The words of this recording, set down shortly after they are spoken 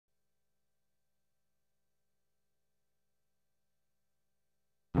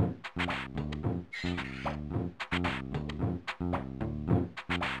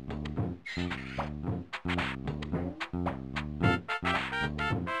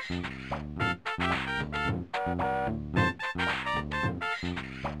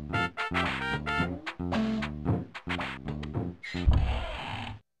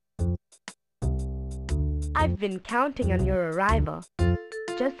I've been counting on your arrival.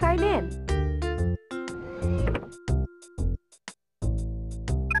 Just sign in.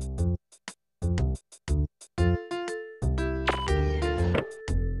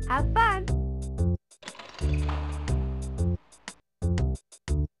 Have fun!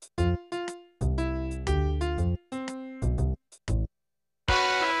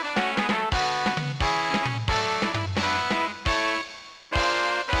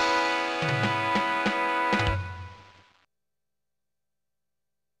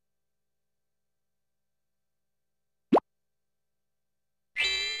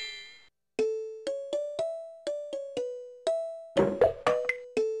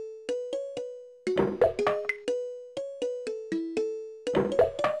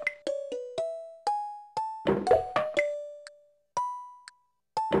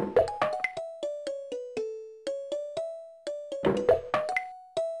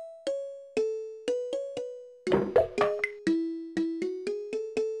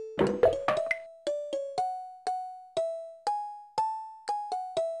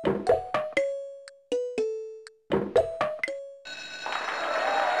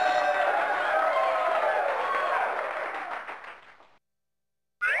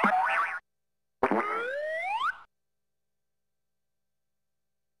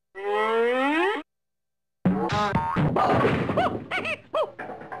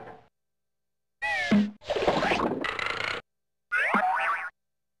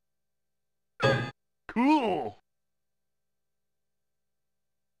 Cool!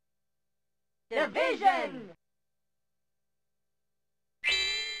 Division!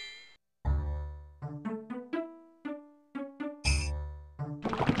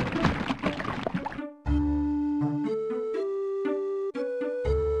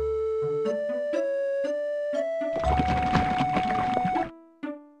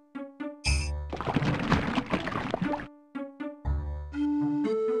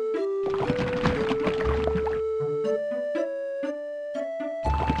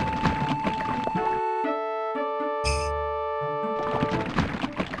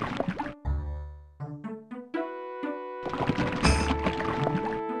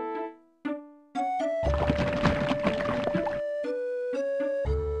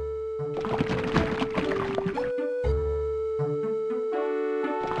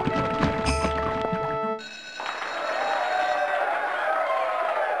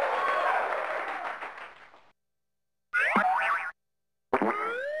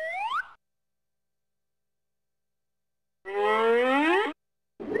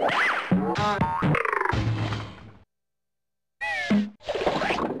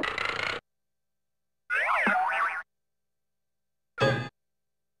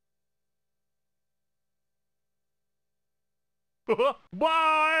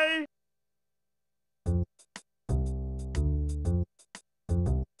 Bye!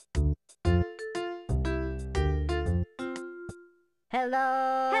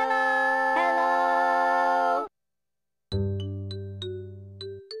 Hello! Hello!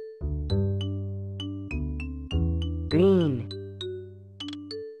 Green.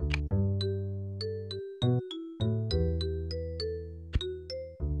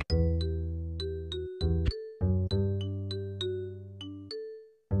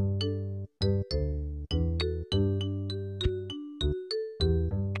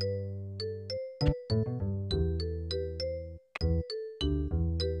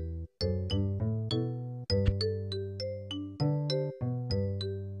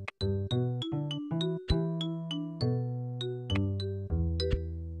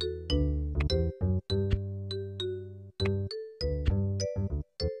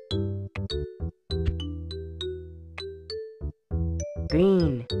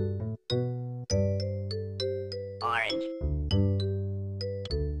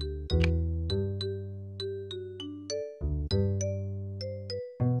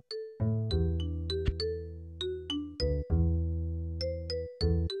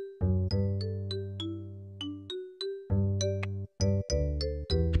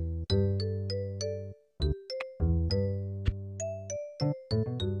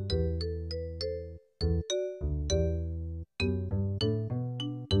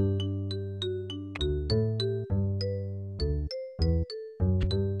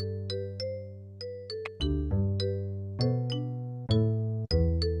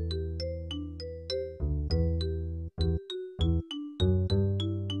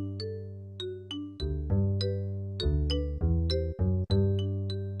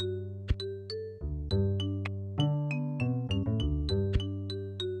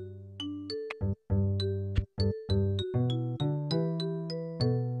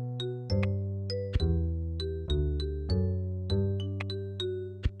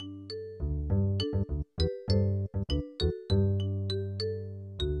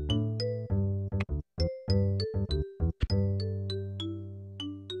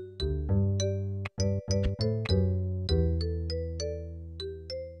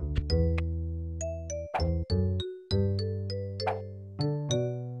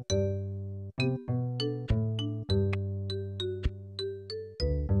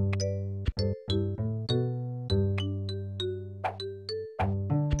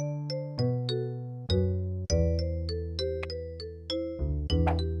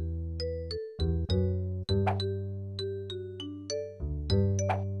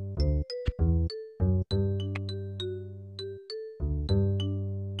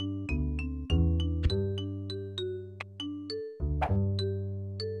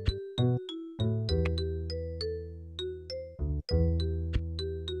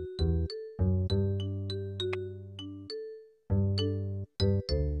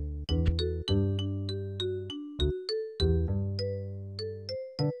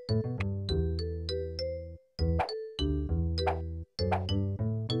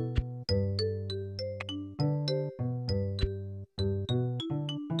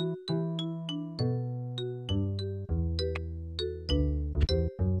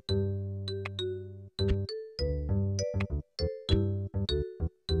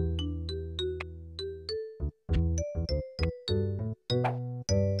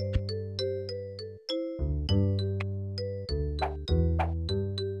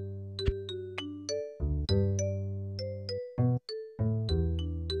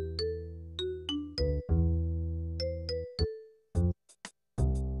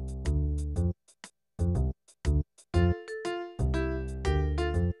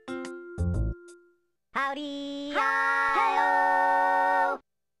 Howdy! Hi-yo!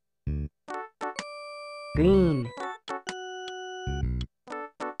 Green.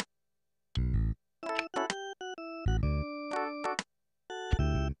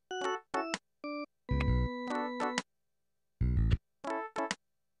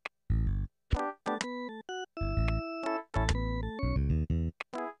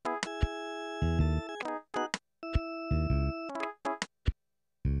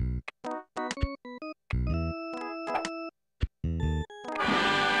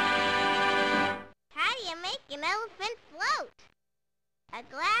 How do you make an elephant float? A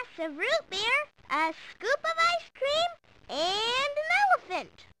glass of root beer, a scoop of ice cream, and an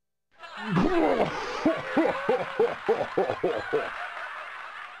elephant.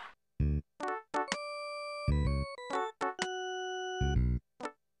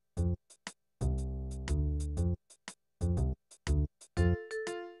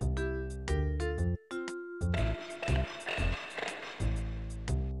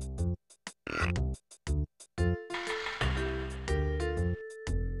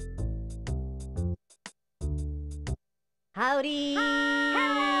 Howdy!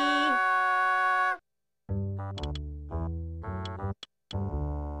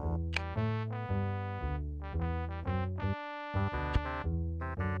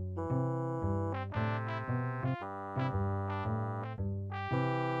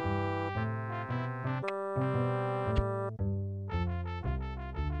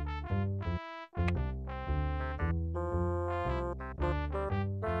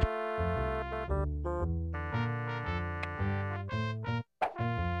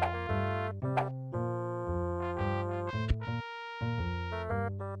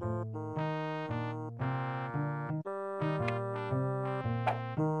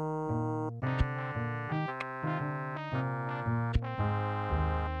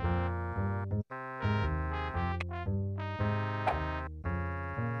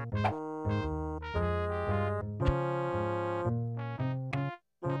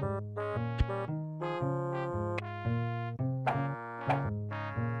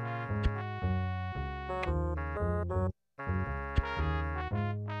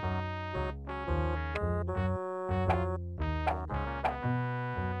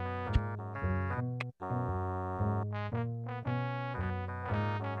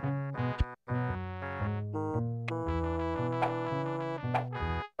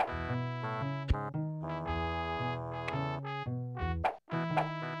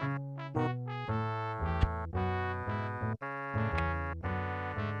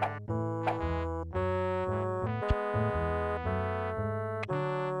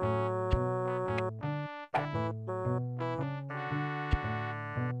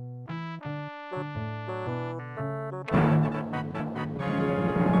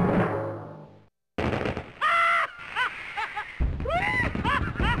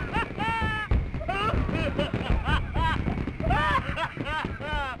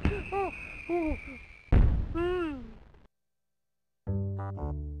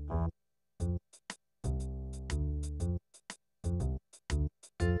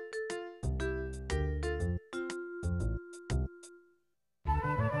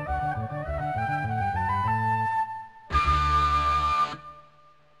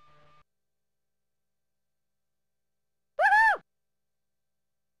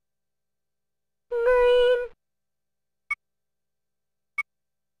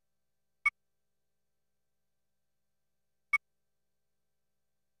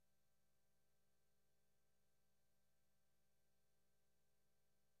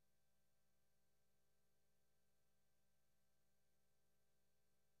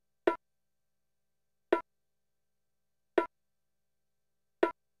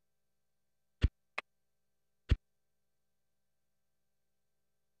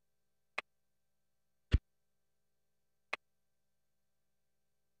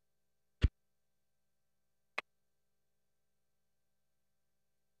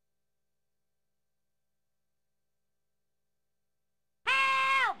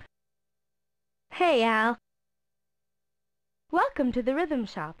 Hey, Al. Welcome to the Rhythm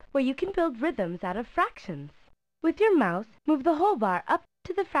Shop, where you can build rhythms out of fractions. With your mouse, move the whole bar up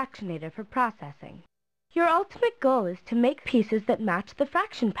to the fractionator for processing. Your ultimate goal is to make pieces that match the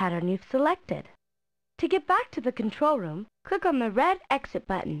fraction pattern you've selected. To get back to the control room, click on the red exit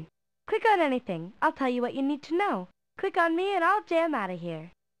button. Click on anything. I'll tell you what you need to know. Click on me and I'll jam out of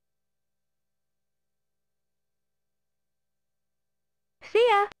here. See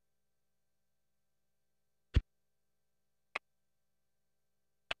ya!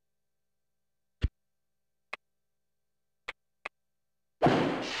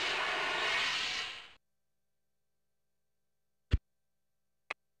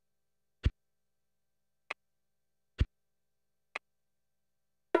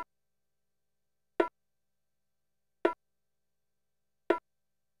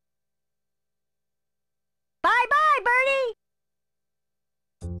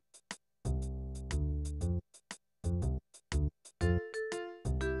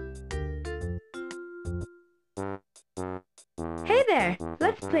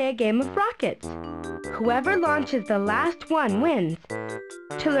 play a game of rockets. Whoever launches the last one wins.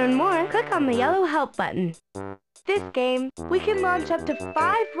 To learn more, click on the yellow help button. This game, we can launch up to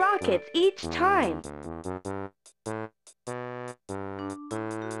 5 rockets each time.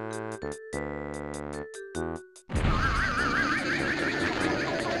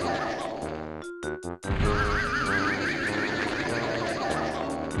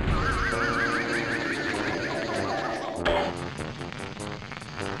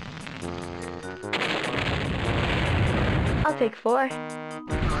 I'll take 4.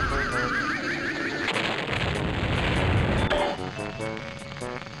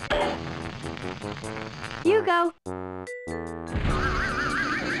 You go.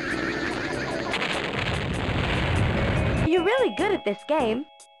 You're really good at this game.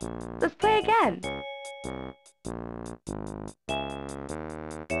 Let's play again.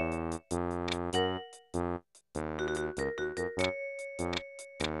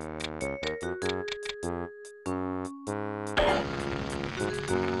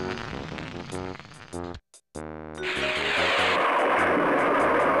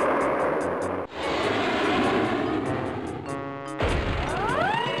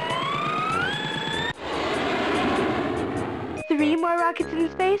 Three more rockets in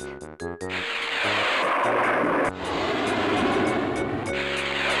space?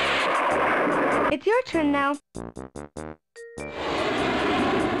 It's your turn now.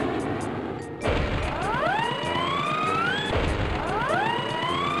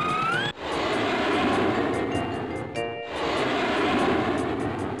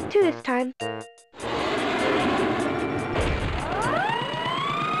 Two this time.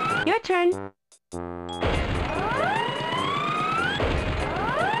 Your turn.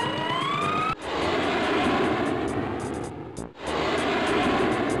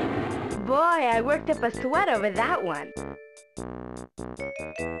 Boy, I worked up a sweat over that one.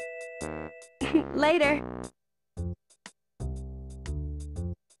 Later.